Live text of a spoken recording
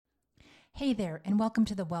Hey there, and welcome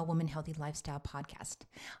to the Well Woman Healthy Lifestyle Podcast.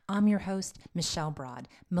 I'm your host, Michelle Broad,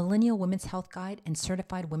 Millennial Women's Health Guide and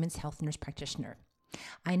Certified Women's Health Nurse Practitioner.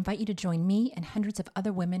 I invite you to join me and hundreds of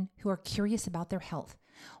other women who are curious about their health,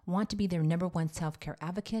 want to be their number one self-care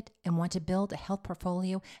advocate, and want to build a health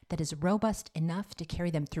portfolio that is robust enough to carry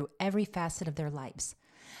them through every facet of their lives.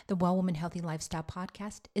 The Well Woman Healthy Lifestyle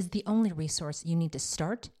Podcast is the only resource you need to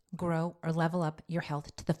start, grow, or level up your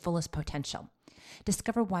health to the fullest potential.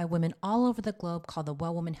 Discover why women all over the globe call the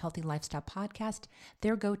Well Woman Healthy Lifestyle Podcast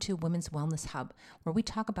their go-to women's wellness hub, where we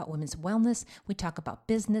talk about women's wellness, we talk about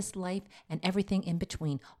business, life, and everything in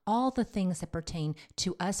between, all the things that pertain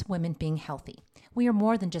to us women being healthy. We are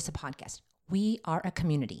more than just a podcast. We are a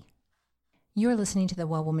community. You're listening to the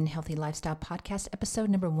Well Woman Healthy Lifestyle Podcast, episode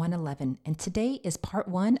number 111, and today is part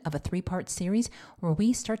one of a three-part series where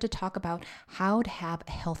we start to talk about how to have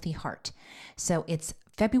a healthy heart. So it's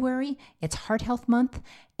February, it's Heart Health Month,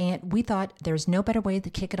 and we thought there's no better way to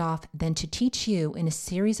kick it off than to teach you in a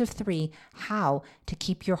series of 3 how to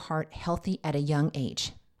keep your heart healthy at a young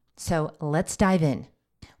age. So let's dive in.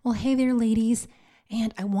 Well, hey there, ladies,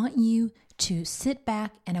 and I want you to sit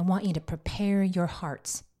back and I want you to prepare your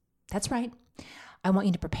hearts. That's right. I want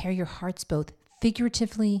you to prepare your hearts both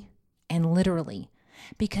figuratively and literally,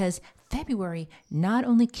 because February not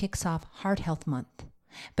only kicks off Heart Health Month,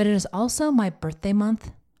 but it is also my birthday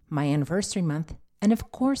month, my anniversary month, and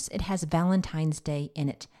of course it has Valentine's Day in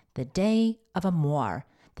it, the day of amour,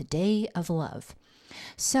 the day of love.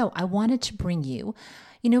 So I wanted to bring you,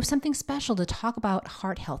 something special to talk about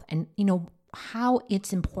heart health and, how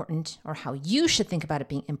it's important or how you should think about it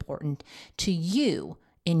being important to you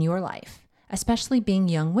in your life, especially being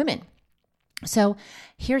young women. So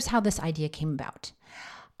here's how this idea came about.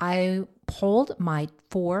 I polled my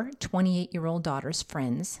 4 28-year-old daughters'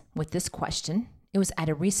 friends with this question. It was at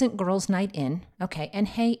a recent girls' night in. Okay, and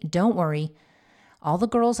hey, don't worry. All the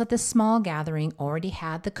girls at this small gathering already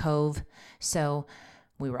had the cove, so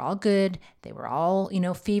we were all good. They were all,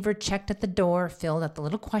 fever checked at the door, filled out the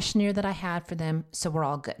little questionnaire that I had for them, so we're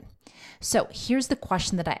all good. So here's the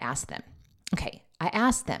question that I asked them. Okay, I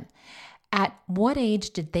asked them, at what age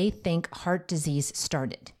did they think heart disease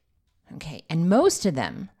started? Okay, and most of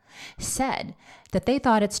them said that they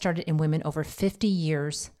thought it started in women over 50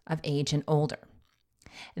 years of age and older.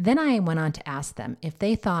 Then I went on to ask them if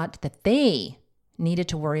they thought that they needed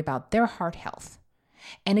to worry about their heart health.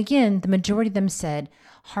 And again, the majority of them said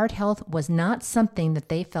heart health was not something that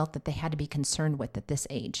they felt that they had to be concerned with at this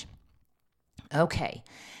age. Okay,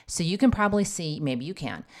 so you can probably see, maybe you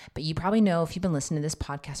can't, but you probably know if you've been listening to this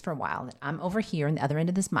podcast for a while that I'm over here on the other end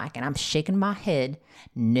of this mic and I'm shaking my head.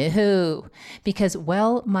 No, because,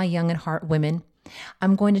 well, my young and heart women,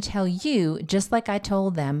 I'm going to tell you, just like I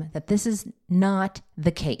told them, that this is not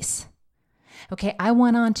the case. Okay, I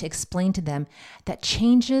went on to explain to them that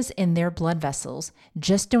changes in their blood vessels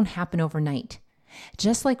just don't happen overnight.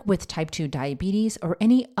 Just like with type 2 diabetes or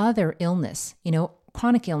any other illness,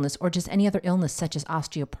 chronic illness or just any other illness such as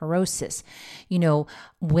osteoporosis,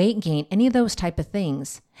 weight gain, any of those type of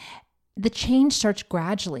things, the change starts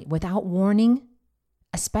gradually without warning,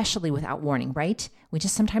 especially without warning, right? We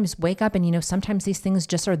just sometimes wake up and, sometimes these things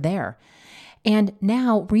just are there. And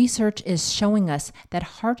now research is showing us that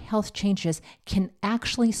heart health changes can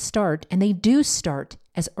actually start, and they do start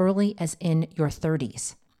as early as in your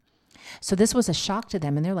 30s. So this was a shock to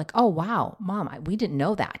them. And they're like, oh, wow, Mom, we didn't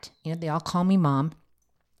know that. They all call me Mom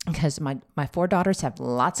because my 4 daughters have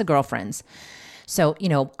lots of girlfriends. So,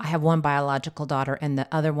 I have one biological daughter and the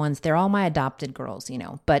other ones, they're all my adopted girls,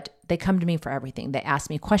 but they come to me for everything. They ask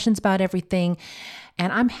me questions about everything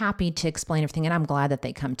and I'm happy to explain everything. And I'm glad that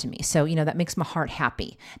they come to me. So, that makes my heart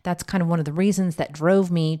happy. That's kind of one of the reasons that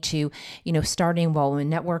drove me to, starting Well Woman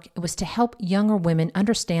Network. It was to help younger women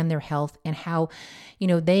understand their health and how,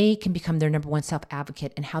 they can become their number one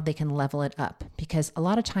self-advocate and how they can level it up. Because a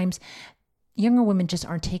lot of times younger women just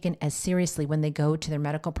aren't taken as seriously when they go to their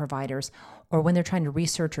medical providers or when they're trying to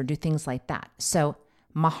research or do things like that. So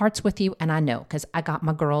my heart's with you, and I know because I got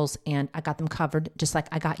my girls and I got them covered just like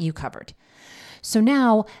I got you covered. So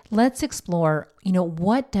now let's explore,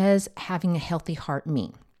 what does having a healthy heart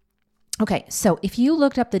mean? Okay, so if you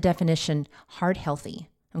looked up the definition heart healthy,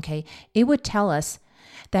 okay, it would tell us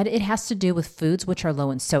that it has to do with foods which are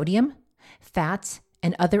low in sodium, fats,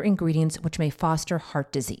 and other ingredients which may foster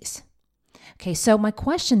heart disease. Okay, so my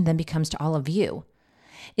question then becomes to all of you,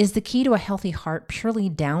 is the key to a healthy heart purely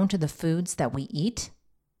down to the foods that we eat?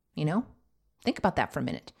 Think about that for a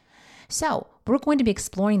minute. So we're going to be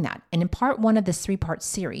exploring that. And in part 1 of this 3-part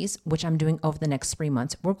series, which I'm doing over the next 3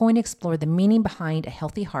 months, we're going to explore the meaning behind a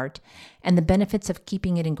healthy heart and the benefits of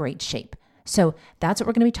keeping it in great shape. So that's what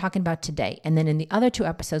we're going to be talking about today. And then in the other 2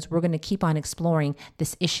 episodes, we're going to keep on exploring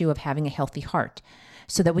this issue of having a healthy heart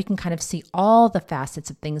so that we can kind of see all the facets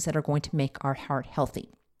of things that are going to make our heart healthy.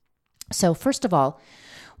 So first of all,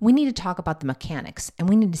 we need to talk about the mechanics, and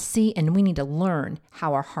we need to see and we need to learn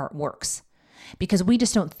how our heart works, because we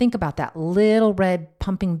just don't think about that little red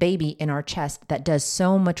pumping baby in our chest that does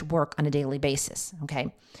so much work on a daily basis,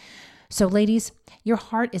 okay? So ladies, your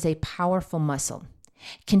heart is a powerful muscle,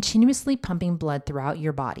 continuously pumping blood throughout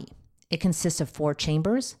your body. It consists of 4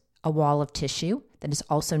 chambers, a wall of tissue that is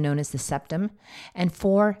also known as the septum, and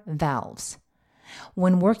 4 valves.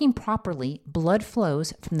 When working properly, blood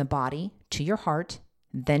flows from the body to your heart,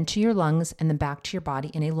 then to your lungs, and then back to your body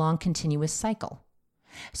in a long continuous cycle.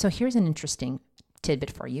 So here's an interesting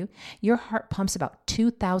tidbit for you. Your heart pumps about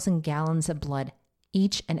 2,000 gallons of blood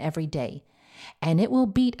each and every day, and it will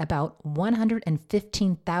beat about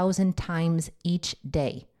 115,000 times each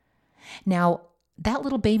day. Now, that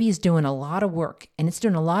little baby is doing a lot of work, and it's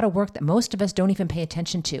doing a lot of work that most of us don't even pay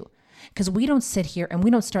attention to, because we don't sit here and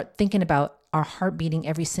we don't start thinking about our heart beating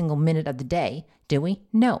every single minute of the day, do we?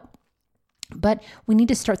 No. But we need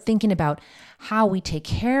to start thinking about how we take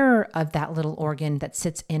care of that little organ that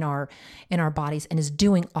sits in our bodies and is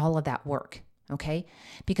doing all of that work, okay?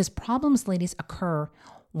 Because problems, ladies, occur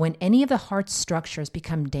when any of the heart's structures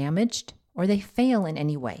become damaged or they fail in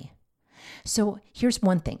any way. So here's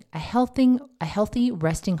one thing. A healthy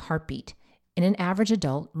resting heartbeat in an average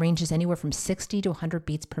adult ranges anywhere from 60 to 100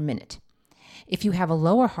 beats per minute. If you have a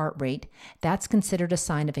lower heart rate, that's considered a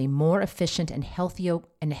sign of a more efficient and healthier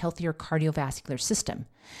cardiovascular system,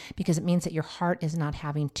 because it means that your heart is not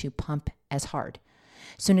having to pump as hard.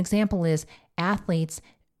 So an example is athletes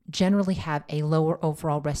generally have a lower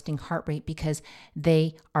overall resting heart rate because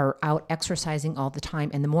they are out exercising all the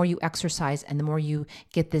time. And the more you exercise and the more you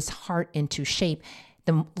get this heart into shape,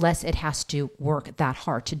 the less it has to work that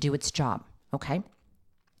hard to do its job, okay?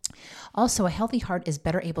 Also, a healthy heart is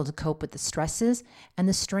better able to cope with the stresses and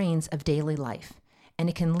the strains of daily life, and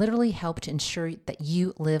it can literally help to ensure that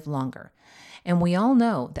you live longer. And we all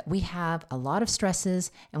know that we have a lot of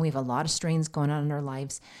stresses and we have a lot of strains going on in our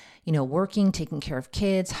lives, working, taking care of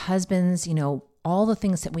kids, husbands, all the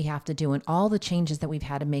things that we have to do and all the changes that we've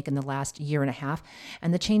had to make in the last year and a half,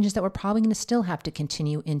 and the changes that we're probably going to still have to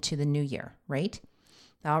continue into the new year, right?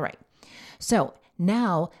 All right. So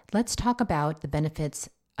now let's talk about the benefits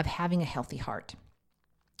of having a healthy heart.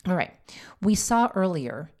 All right. We saw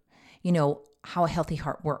earlier, how a healthy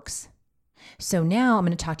heart works. So now I'm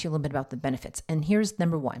going to talk to you a little bit about the benefits. And here's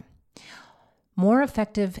number 1. The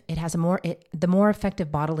more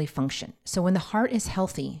effective bodily function. So when the heart is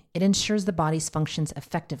healthy, it ensures the body's functions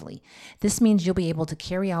effectively. This means you'll be able to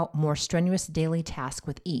carry out more strenuous daily tasks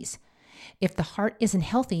with ease. If the heart isn't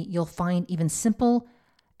healthy, you'll find even simple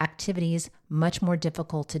activities much more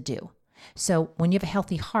difficult to do. So when you have a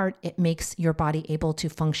healthy heart, it makes your body able to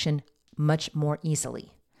function much more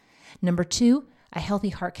easily. Number 2, a healthy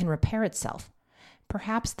heart can repair itself.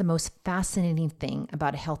 Perhaps the most fascinating thing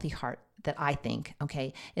about a healthy heart that I think,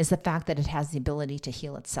 is the fact that it has the ability to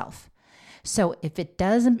heal itself. So if it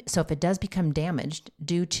does become damaged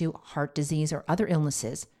due to heart disease or other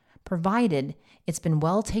illnesses, provided it's been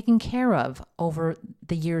well taken care of over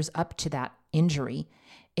the years up to that injury,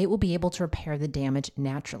 it will be able to repair the damage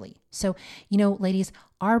naturally. So, ladies,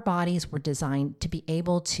 our bodies were designed to be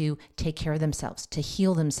able to take care of themselves, to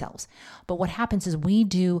heal themselves. But what happens is we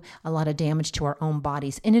do a lot of damage to our own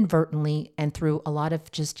bodies inadvertently and through a lot of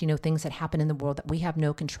just, things that happen in the world that we have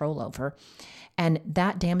no control over. And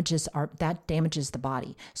that damages the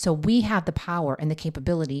body. So we have the power and the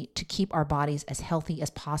capability to keep our bodies as healthy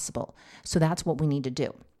as possible. So that's what we need to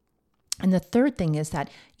do. And the third thing is that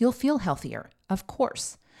you'll feel healthier, of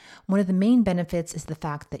course. One of the main benefits is the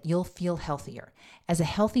fact that you'll feel healthier, as a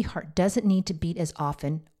healthy heart doesn't need to beat as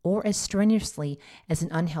often or as strenuously as an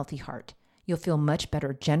unhealthy heart. You'll feel much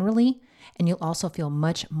better generally, and you'll also feel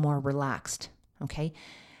much more relaxed, okay?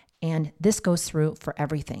 And this goes through for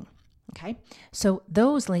everything, okay? So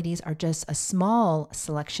those, ladies, are just a small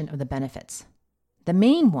selection of the benefits. The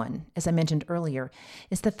main one, as I mentioned earlier,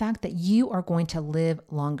 is the fact that you are going to live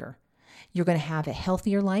longer. You're going to have a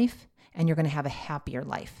healthier life, and you're going to have a happier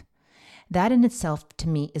life. That in itself, to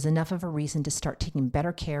me, is enough of a reason to start taking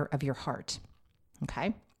better care of your heart.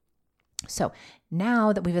 Okay? So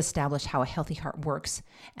now that we've established how a healthy heart works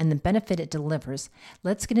and the benefit it delivers,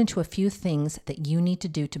 let's get into a few things that you need to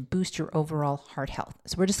do to boost your overall heart health.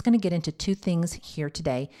 So we're just going to get into 2 things here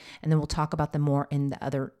today, and then we'll talk about them more in the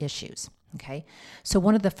other issues. Okay? So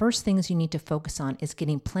one of the first things you need to focus on is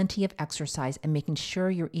getting plenty of exercise and making sure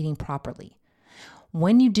you're eating properly.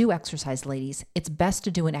 when you do exercise, ladies, it's best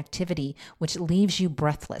to do an activity which leaves you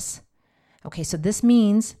breathless. Okay, so this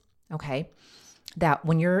means, that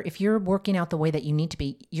if you're working out the way that you need to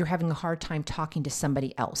be, you're having a hard time talking to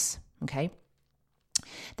somebody else, okay?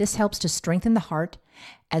 This helps to strengthen the heart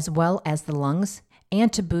as well as the lungs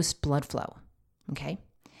and to boost blood flow, okay?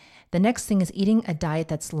 The next thing is eating a diet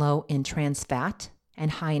that's low in trans fat and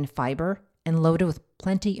high in fiber and loaded with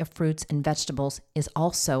plenty of fruits and vegetables is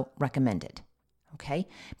also recommended, okay?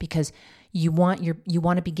 Because you want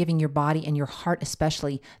to be giving your body and your heart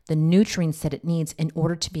especially the nutrients that it needs in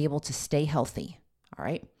order to be able to stay healthy, all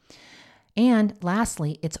right? And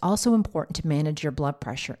lastly, it's also important to manage your blood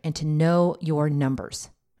pressure and to know your numbers,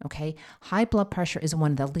 okay? High blood pressure is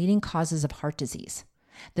one of the leading causes of heart disease.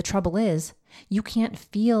 The trouble is, you can't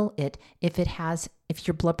feel it if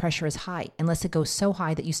your blood pressure is high, unless it goes so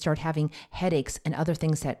high that you start having headaches and other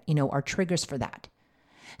things that, are triggers for that.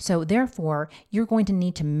 So therefore, you're going to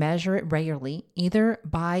need to measure it regularly, either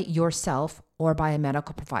by yourself or by a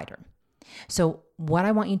medical provider. So what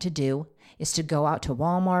I want you to do is to go out to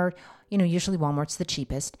Walmart, usually Walmart's the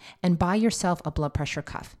cheapest, and buy yourself a blood pressure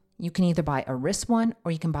cuff. You can either buy a wrist one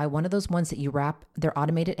or you can buy one of those ones that they're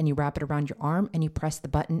automated and you wrap it around your arm and you press the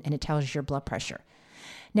button and it tells you your blood pressure.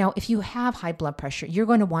 Now, if you have high blood pressure, you're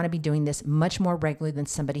going to want to be doing this much more regularly than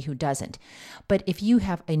somebody who doesn't. But if you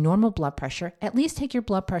have a normal blood pressure, at least take your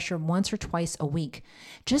blood pressure once or twice a week,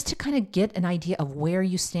 just to kind of get an idea of where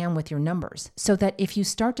you stand with your numbers, so that if you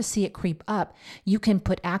start to see it creep up, you can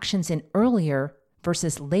put actions in earlier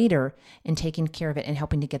versus later in taking care of it and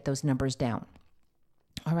helping to get those numbers down.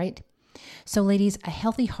 All right. So ladies, a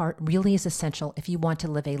healthy heart really is essential if you want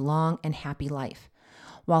to live a long and happy life.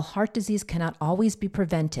 While heart disease cannot always be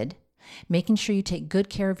prevented, making sure you take good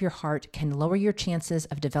care of your heart can lower your chances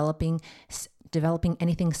of developing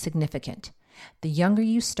anything significant. The younger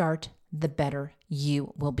you start, the better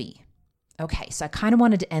you will be. Okay, so I kind of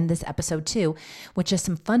wanted to end this episode too with just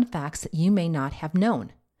some fun facts that you may not have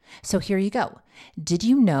known. So here you go. Did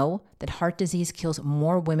you know that heart disease kills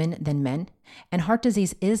more women than men? And heart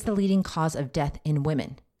disease is the leading cause of death in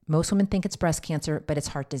women. Most women think it's breast cancer, but it's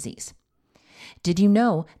heart disease. Did you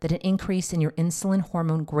know that an increase in your insulin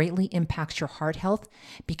hormone greatly impacts your heart health?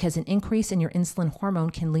 Because an increase in your insulin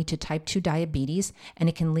hormone can lead to type 2 diabetes and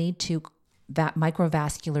it can lead to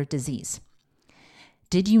microvascular disease.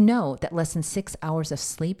 Did you know that less than 6 hours of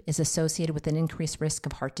sleep is associated with an increased risk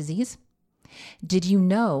of heart disease? Did you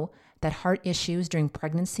know that heart issues during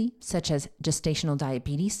pregnancy, such as gestational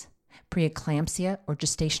diabetes, preeclampsia, or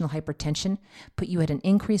gestational hypertension, put you at an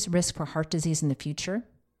increased risk for heart disease in the future?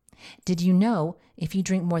 Did you know if you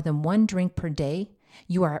drink more than 1 drink per day,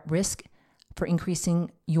 you are at risk for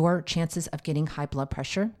increasing your chances of getting high blood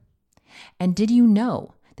pressure? And did you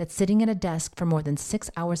know that sitting at a desk for more than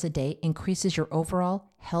 6 hours a day increases your overall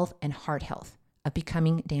health and heart health of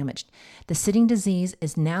becoming damaged? The sitting disease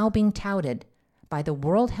is now being touted by the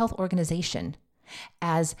World Health Organization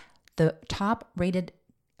as the top rated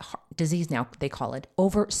disease now, they call it,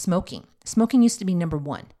 over smoking. Smoking used to be number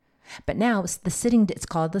 1. But now it's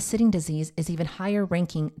called the sitting disease, is even higher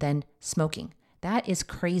ranking than smoking. That is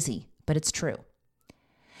crazy, but it's true.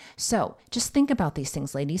 So just think about these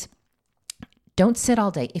things, ladies. Don't sit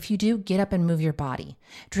all day. If you do, get up and move your body.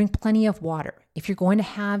 Drink plenty of water. If you're going to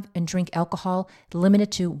have and drink alcohol, limit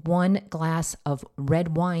it to 1 glass of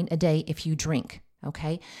red wine a day if you drink,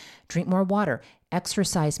 okay? Drink more water.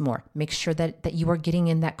 Exercise more. Make sure that you are getting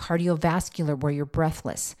in that cardiovascular where you're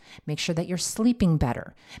breathless. Make sure that you're sleeping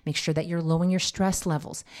better. Make sure that you're lowering your stress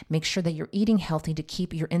levels. Make sure that you're eating healthy to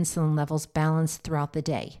keep your insulin levels balanced throughout the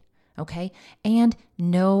day, okay? And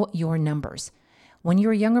know your numbers. When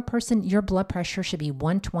you're a younger person, your blood pressure should be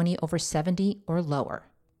 120/70 or lower,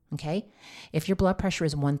 okay? If your blood pressure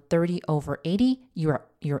is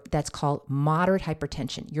 130/80, that's called moderate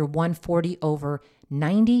hypertension. You're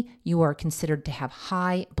 140/90, you are considered to have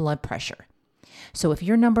high blood pressure. So if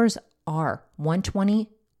your numbers are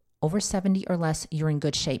 120/70 or less, you're in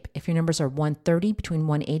good shape. If your numbers are 130 between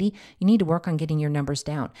 180, you need to work on getting your numbers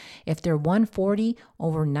down. If they're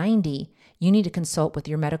 140/90, you need to consult with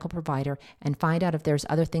your medical provider and find out if there's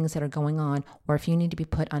other things that are going on or if you need to be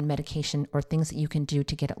put on medication or things that you can do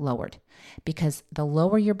to get it lowered. Because the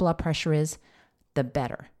lower your blood pressure is, the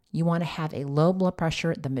better. You want to have a low blood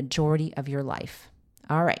pressure the majority of your life.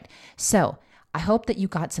 All right. So I hope that you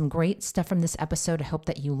got some great stuff from this episode. I hope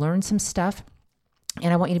that you learned some stuff.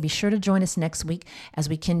 And I want you to be sure to join us next week as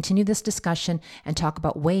we continue this discussion and talk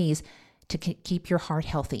about ways to keep your heart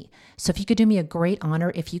healthy. So if you could do me a great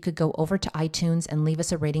honor, if you could go over to iTunes and leave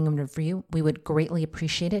us a rating and review, we would greatly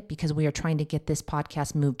appreciate it, because we are trying to get this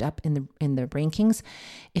podcast moved up in the rankings.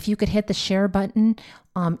 If you could hit the share button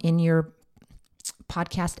in your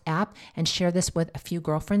podcast app and share this with a few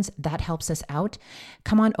girlfriends, that helps us out.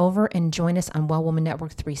 Come on over and join us on Well Woman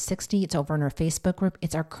Network 360. It's over in our Facebook group.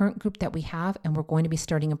 It's our current group that we have, and we're going to be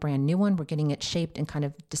starting a brand new one. We're getting it shaped and kind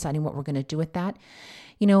of deciding what we're going to do with that.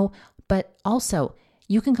 But also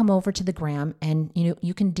you can come over to the gram and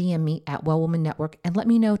you can DM me at Well Woman Network and let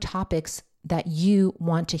me know topics that you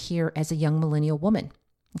want to hear as a young millennial woman.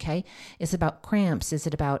 Okay. Is it about cramps? Is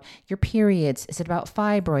it about your periods? Is it about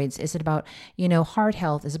fibroids? Is it about, heart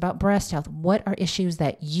health? Is it about breast health? What are issues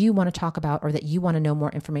that you want to talk about or that you want to know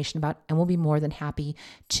more information about? And we'll be more than happy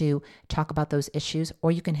to talk about those issues.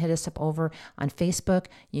 Or you can hit us up over on Facebook.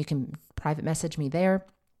 You can private message me there.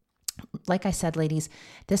 Like I said, ladies,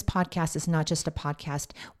 this podcast is not just a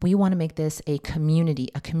podcast. We want to make this a community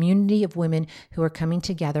of women who are coming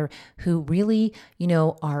together, who really,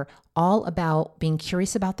 are all about being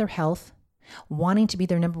curious about their health, wanting to be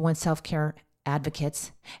their number one self-care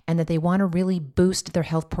advocates, and that they want to really boost their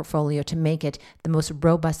health portfolio to make it the most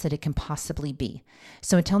robust that it can possibly be.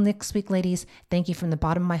 So until next week, ladies, thank you from the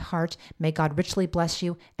bottom of my heart. May God richly bless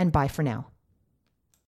you, and bye for now.